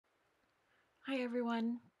Hi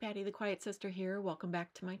everyone, Patty the Quiet Sister here. Welcome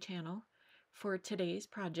back to my channel. For today's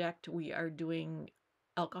project, we are doing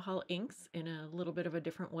alcohol inks in a little bit of a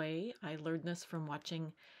different way. I learned this from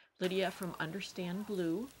watching Lydia from Understand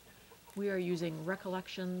Blue. We are using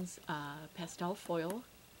Recollections pastel foil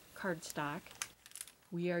cardstock.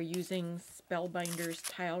 We are using Spellbinder's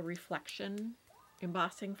Tile Reflection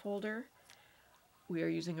embossing folder. We are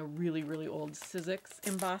using a really old Sizzix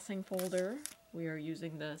embossing folder. We are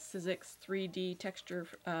using the Sizzix 3D Texture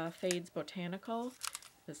Fades Botanical,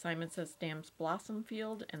 the Simon Says Stamps Blossom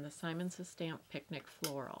Field, and the Simon Says Stamp Picnic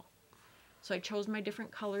Floral. So I chose my different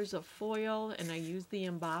colors of foil and I used the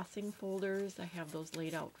embossing folders. I have those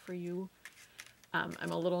laid out for you. I'm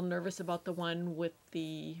a little nervous about the one with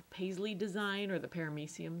the paisley design, or the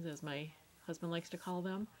parameciums as my husband likes to call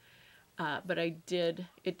them. But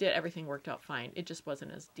everything worked out fine. It just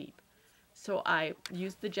wasn't as deep. So I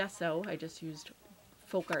used the gesso. I just used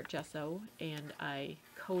folk art gesso and I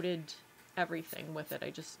coated everything with it.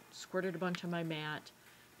 I just squirted a bunch on my mat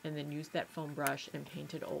and then used that foam brush and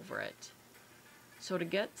painted over it. So to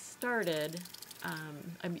get started,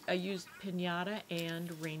 I used Pinata and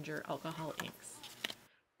Ranger alcohol inks.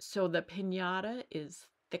 So the Pinata is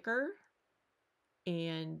thicker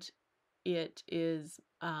and it is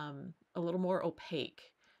a little more opaque.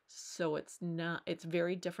 So it's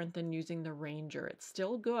very different than using the Ranger. It's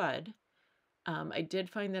still good. I did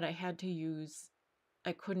find that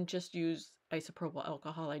I couldn't just use isopropyl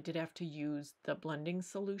alcohol. I did have to use the blending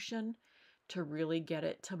solution to really get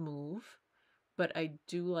it to move. But I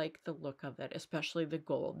do like the look of it, especially the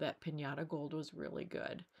gold. That Pinata gold was really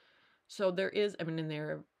good. So they're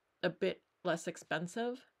a bit less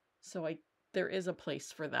expensive. So there is a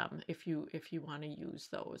place for them if you want to use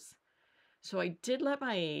those. So I did let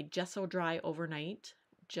my gesso dry overnight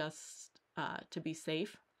just to be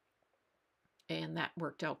safe, and that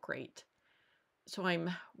worked out great. So I'm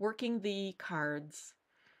working the cards,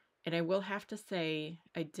 and I will have to say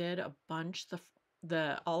I did a bunch,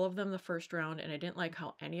 all of them the first round, and I didn't like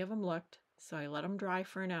how any of them looked, so I let them dry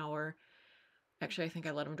for an hour. Actually, I think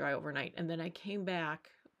I let them dry overnight, and then I came back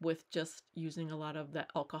with just using a lot of the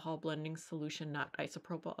alcohol blending solution, not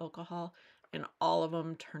isopropyl alcohol, and all of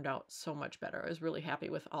them turned out so much better. I was really happy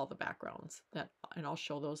with all the backgrounds, and I'll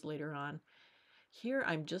show those later on. Here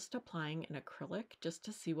I'm just applying an acrylic just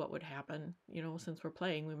to see what would happen. You know, since we're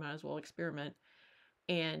playing, we might as well experiment.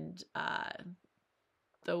 And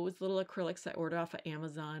those little acrylics I ordered off of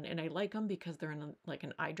Amazon, and I like them because they're in like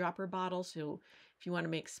an eyedropper bottle. So if you want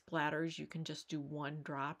to make splatters, you can just do one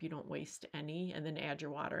drop. You don't waste any, and then add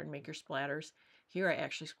your water and make your splatters. Here I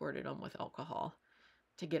actually squirted them with alcohol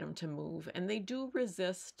to get them to move, and they do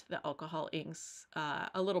resist the alcohol inks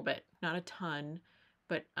a little bit, not a ton,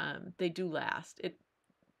 but they do last.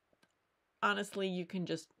 Honestly, you can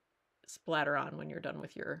just splatter on when you're done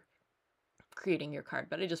with your creating your card,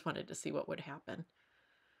 but I just wanted to see what would happen.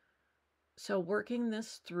 So working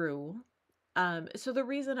this through, so the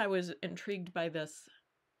reason I was intrigued by this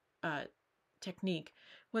technique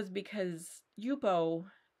was because Yupo,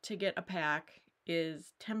 to get a pack,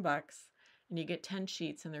 is $10, and you get 10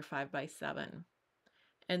 sheets, and they're 5x7.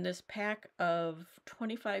 And this pack of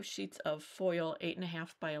 25 sheets of foil,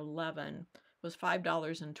 8.5 by 11, was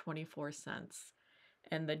 $5.24,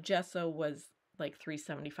 and the gesso was like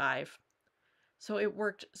 $3.75. So it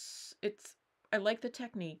worked. I like the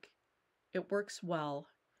technique. It works well,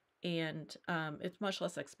 and it's much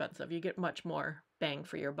less expensive. You get much more bang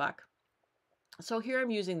for your buck. So here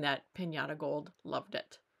I'm using that Pinata Gold. Loved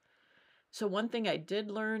it. So one thing I did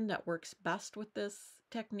learn that works best with this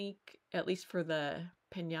technique, at least for the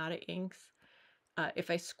Pinata inks, if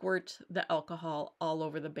I squirt the alcohol all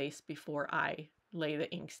over the base before I lay the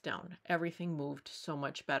inks down, everything moved so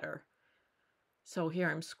much better. So here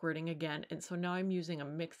I'm squirting again, and so now I'm using a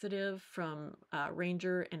mixative from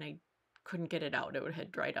Ranger, and I couldn't get it out. It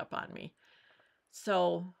had dried up on me.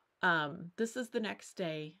 So this is the next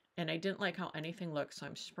day, and I didn't like how anything looked, so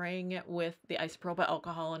I'm spraying it with the isopropyl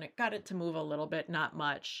alcohol, and it got it to move a little bit, not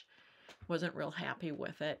much. Wasn't real happy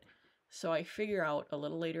with it. So I figure out a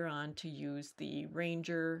little later on to use the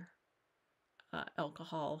Ranger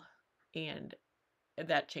alcohol, and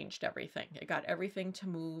that changed everything. It got everything to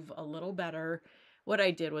move a little better. What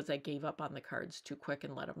I did was I gave up on the cards too quick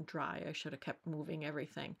and let them dry. I should have kept moving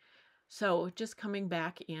everything. So just coming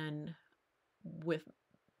back in with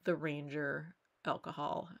the Ranger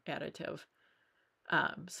alcohol additive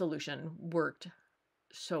solution worked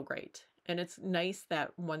so great. And it's nice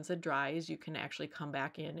that once it dries, you can actually come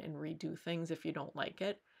back in and redo things if you don't like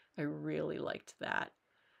it. I really liked that.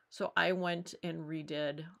 So I went and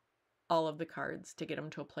redid all of the cards to get them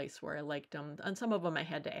to a place where I liked them. On some of them I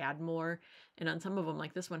had to add more, and on some of them,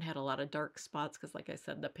 like this one, had a lot of dark spots because, like I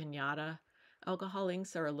said, the Pinata alcohol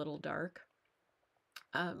inks are a little dark.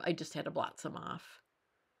 I just had to blot some off.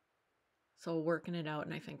 So working it out,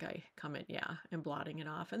 and I think I come in, yeah, and blotting it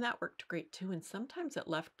off, and that worked great too. And sometimes it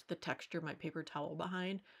left the texture of my paper towel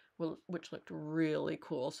behind, which looked really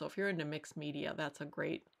cool. So if you're into mixed media, that's a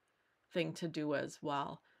great thing to do as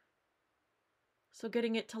well. So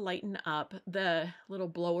getting it to lighten up, the little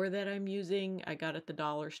blower that I'm using, I got at the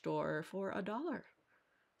dollar store for $1.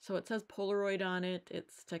 So it says Polaroid on it.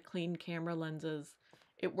 It's to clean camera lenses.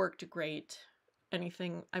 It worked great.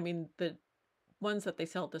 Anything, I mean, the ones that they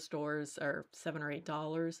sell at the stores are $7 or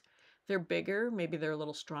 $8. They're bigger. Maybe they're a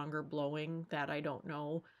little stronger blowing. That I don't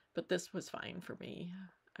know. But this was fine for me.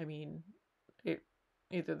 I mean,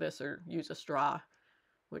 either this or use a straw,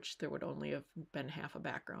 which there would only have been half a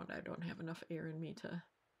background. I don't have enough air in me to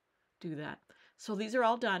do that. So these are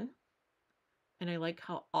all done. And I like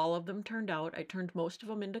how all of them turned out. I turned most of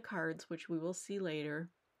them into cards, which we will see later.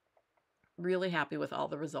 Really happy with all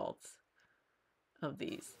the results of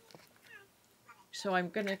these. So I'm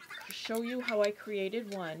going to show you how I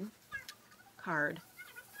created one card.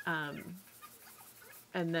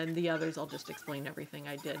 And then the others, I'll just explain everything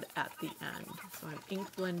I did at the end. So I'm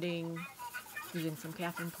ink blending, using some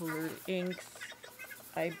Catherine Pooler inks.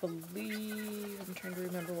 I believe, I'm trying to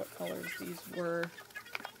remember what colors these were.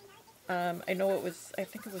 I know it was, I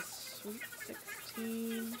think it was Sweet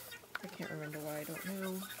 16. I can't remember why, I don't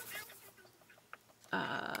know.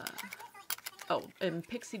 Oh, and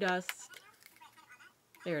Pixie Dust.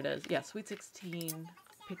 There it is. Yeah, Sweet 16,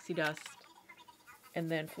 Pixie Dust,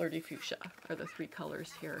 and then Flirty Fuchsia are the three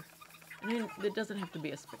colors here. And it doesn't have to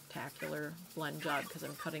be a spectacular blend job because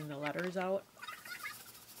I'm cutting the letters out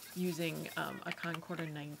using a Concorda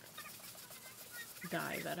 9th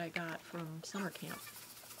die that I got from summer camp.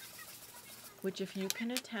 Which, if you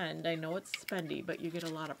can attend, I know it's spendy, but you get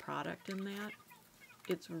a lot of product in that.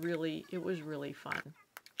 It was really fun.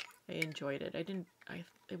 I enjoyed it.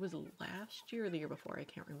 It was last year or the year before, I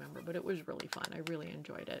can't remember, but it was really fun. I really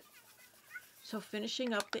enjoyed it. So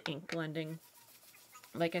finishing up the ink blending,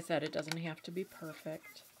 like I said, it doesn't have to be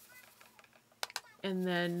perfect. And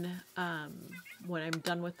then when I'm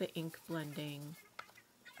done with the ink blending,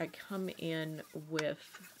 I come in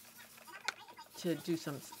to do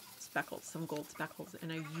some speckles, some gold speckles,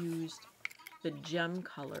 and I used the gem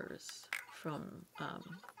colors from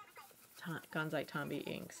Gonzai Tombi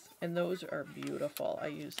inks, and those are beautiful. I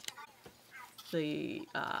used the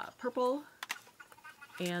purple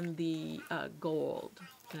and the gold,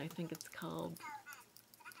 and I think it's called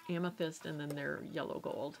amethyst, and then they're yellow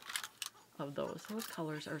gold of those. Those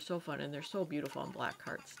colors are so fun, and they're so beautiful on black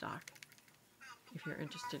cardstock if you're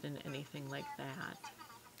interested in anything like that.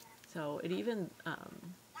 So it even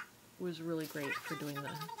was really great for doing the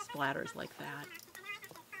splatters like that.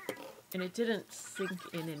 And it didn't sink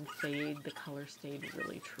in and fade. The color stayed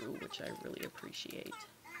really true, which I really appreciate.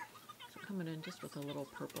 So coming in just with a little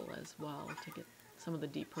purple as well to get some of the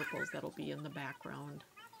deep purples that'll be in the background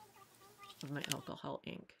of my alcohol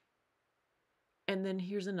ink. And then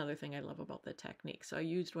here's another thing I love about the technique. So I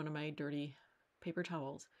used one of my dirty paper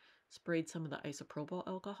towels, sprayed some of the isopropyl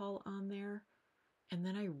alcohol on there, and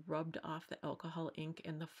then I rubbed off the alcohol ink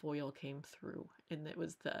and the foil came through. And it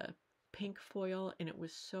was the pink foil, and it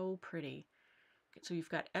was so pretty. So you've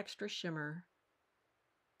got extra shimmer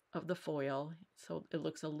of the foil, so it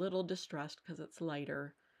looks a little distressed because it's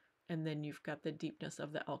lighter, and then you've got the deepness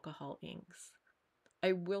of the alcohol inks.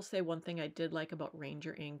 I will say one thing I did like about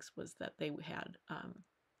Ranger inks was that they had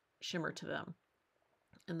shimmer to them,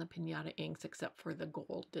 and the Pinata inks, except for the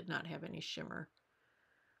gold, did not have any shimmer.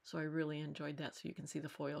 So I really enjoyed that. So you can see the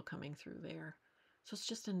foil coming through there. So it's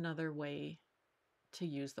just another way to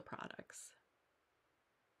use the products.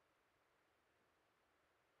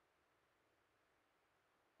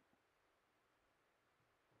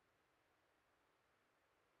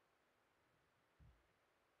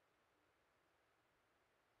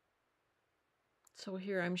 So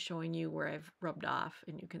here I'm showing you where I've rubbed off,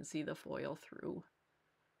 and you can see the foil through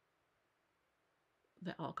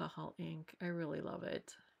the alcohol ink. I really love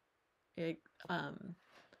it.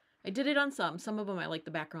 I did it on some. Some of them I like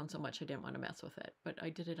the background so much I didn't want to mess with it, but I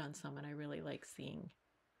did it on some, and I really like seeing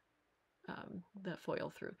the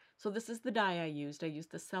foil through. So this is the die I used. I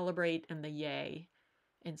used the Celebrate and the Yay.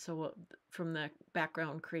 And so from the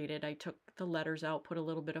background created, I took the letters out, put a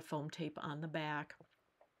little bit of foam tape on the back,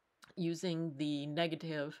 using the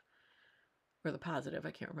negative, or the positive,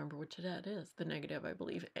 I can't remember which that is, the negative, I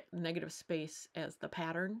believe, negative space as the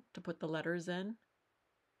pattern to put the letters in,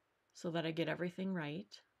 so that I get everything right.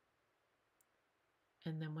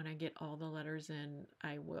 And then when I get all the letters in,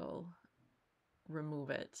 I will remove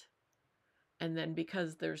it. And then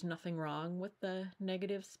because there's nothing wrong with the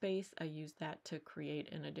negative space, I use that to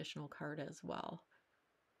create an additional card as well.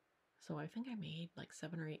 So I think I made like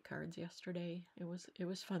 7 or 8 cards yesterday. It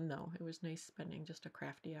was fun though. It was nice spending just a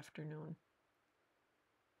crafty afternoon.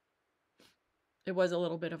 It was a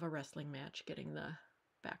little bit of a wrestling match getting the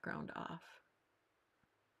background off.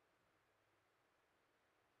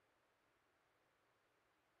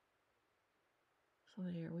 So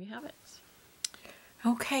there we have it.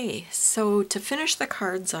 Okay, so to finish the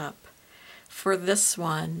cards up, for this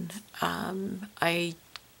one, I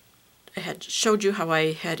had showed you how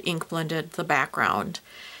I had ink blended the background,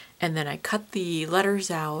 and then I cut the letters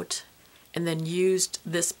out and then used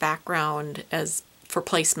this background as for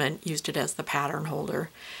placement, used it as the pattern holder.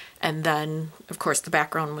 And then, of course, the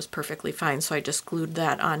background was perfectly fine, so I just glued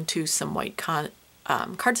that onto some white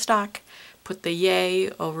cardstock, put the yay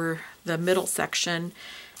over the middle section,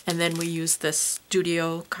 and then we used this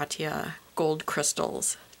Studio Katia gold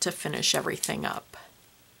crystals to finish everything up.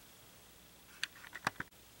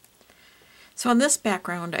 So on this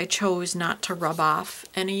background, I chose not to rub off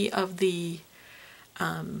any of the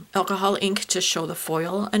alcohol ink to show the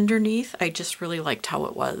foil underneath. I just really liked how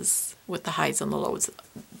it was with the highs and the lows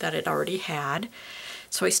that it already had.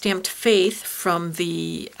 So I stamped Faith from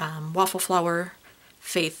the Waffle Flower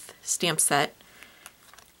Faith stamp set.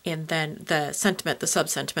 And then the sentiment, the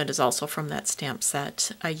sub-sentiment is also from that stamp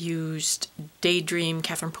set. I used Daydream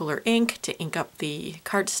Catherine Pooler ink to ink up the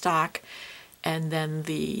cardstock. And then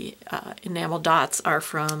the enamel dots are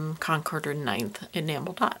from Concord 9th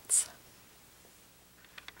Enamel Dots.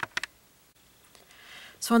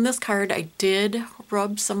 So on this card, I did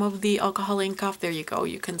rub some of the alcohol ink off. There you go.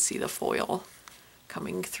 You can see the foil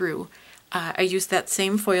coming through. I used that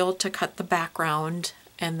same foil to cut the background,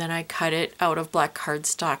 and then I cut it out of black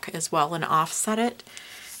cardstock as well and offset it.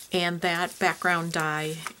 And that background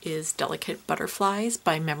die is Delicate Butterflies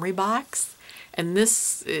by Memory Box. And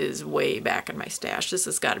this is way back in my stash. This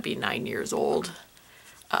has got to be 9 years old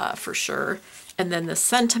for sure. And then the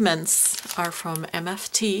sentiments are from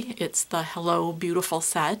MFT. It's the Hello Beautiful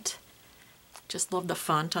set. Just love the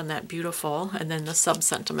font on that, beautiful. And then the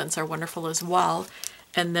sub-sentiments are wonderful as well.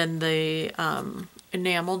 And then the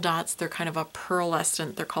enamel dots, they're kind of a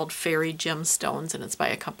pearlescent. They're called Fairy Gemstones, and it's by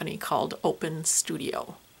a company called Open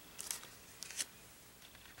Studio.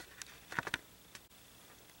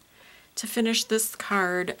 To finish this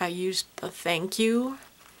card, I used the thank you,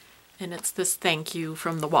 and it's this thank you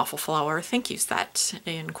from the Waffle Flower thank you set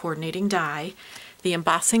in coordinating die. The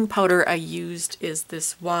embossing powder I used is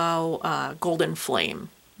this Wow Golden Flame,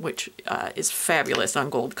 which is fabulous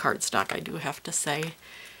on gold cardstock, I do have to say.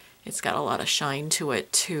 It's got a lot of shine to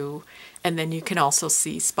it too. And then you can also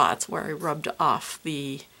see spots where I rubbed off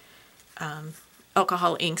the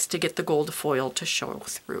alcohol inks to get the gold foil to show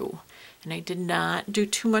through. And I did not do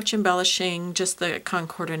too much embellishing, just the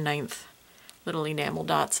Concord 9th little enamel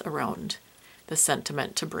dots around the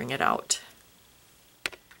sentiment to bring it out.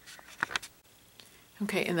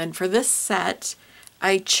 Okay, and then for this set,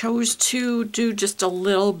 I chose to do just a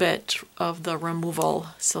little bit of the removal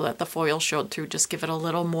so that the foil showed through, just give it a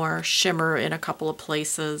little more shimmer in a couple of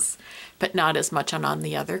places, but not as much on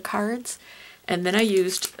the other cards. And then I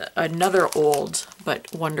used another old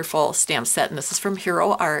but wonderful stamp set, and this is from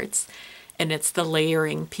Hero Arts, and it's the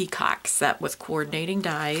Layering Peacock set with coordinating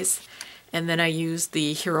dies. And then I used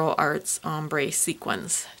the Hero Arts Ombre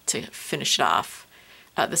Sequins to finish it off.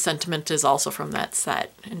 The sentiment is also from that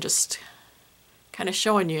set, and just kind of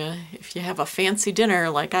showing you, if you have a fancy dinner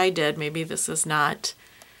like I did, maybe this is not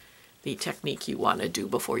the technique you want to do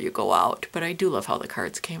before you go out. But I do love how the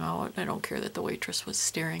cards came out. I don't care that the waitress was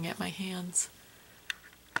staring at my hands.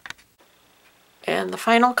 And the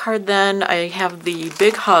final card then, I have the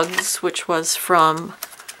Big Hugs, which was from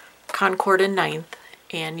Concord 9th,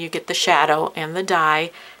 and you get the shadow and the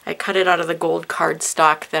die. I cut it out of the gold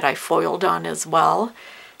cardstock that I foiled on as well.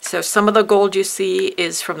 So some of the gold you see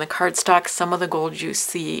is from the cardstock, some of the gold you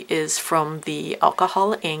see is from the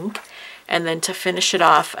alcohol ink. And then to finish it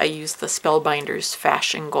off, I used the Spellbinders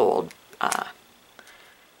Fashion Gold.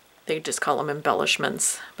 They just call them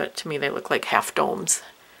embellishments, but to me they look like half domes.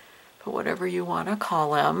 But whatever you want to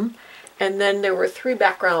call them. And then there were 3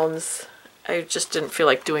 backgrounds. I just didn't feel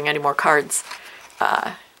like doing any more cards.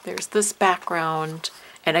 There's this background,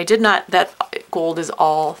 and I did not, that gold is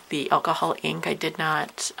all the alcohol ink. I did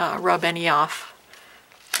not rub any off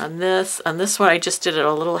on this. On this one, I just did it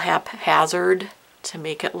a little haphazard to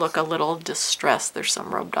make it look a little distressed. There's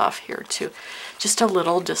some rubbed off here too. Just a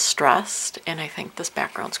little distressed, and I think this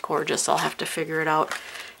background's gorgeous. I'll have to figure it out.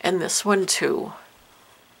 And this one too.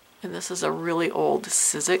 And this is a really old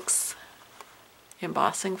Sizzix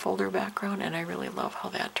embossing folder background, and I really love how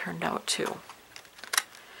that turned out too.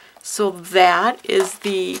 So that is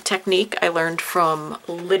the technique I learned from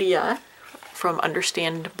Lydia from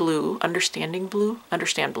Understand Blue,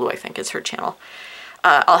 I think is her channel.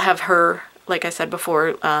 I'll have her, like I said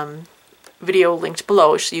before, video linked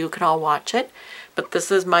below so you can all watch it. But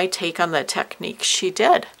this is my take on the technique she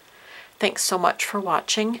did. Thanks so much for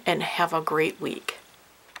watching and have a great week.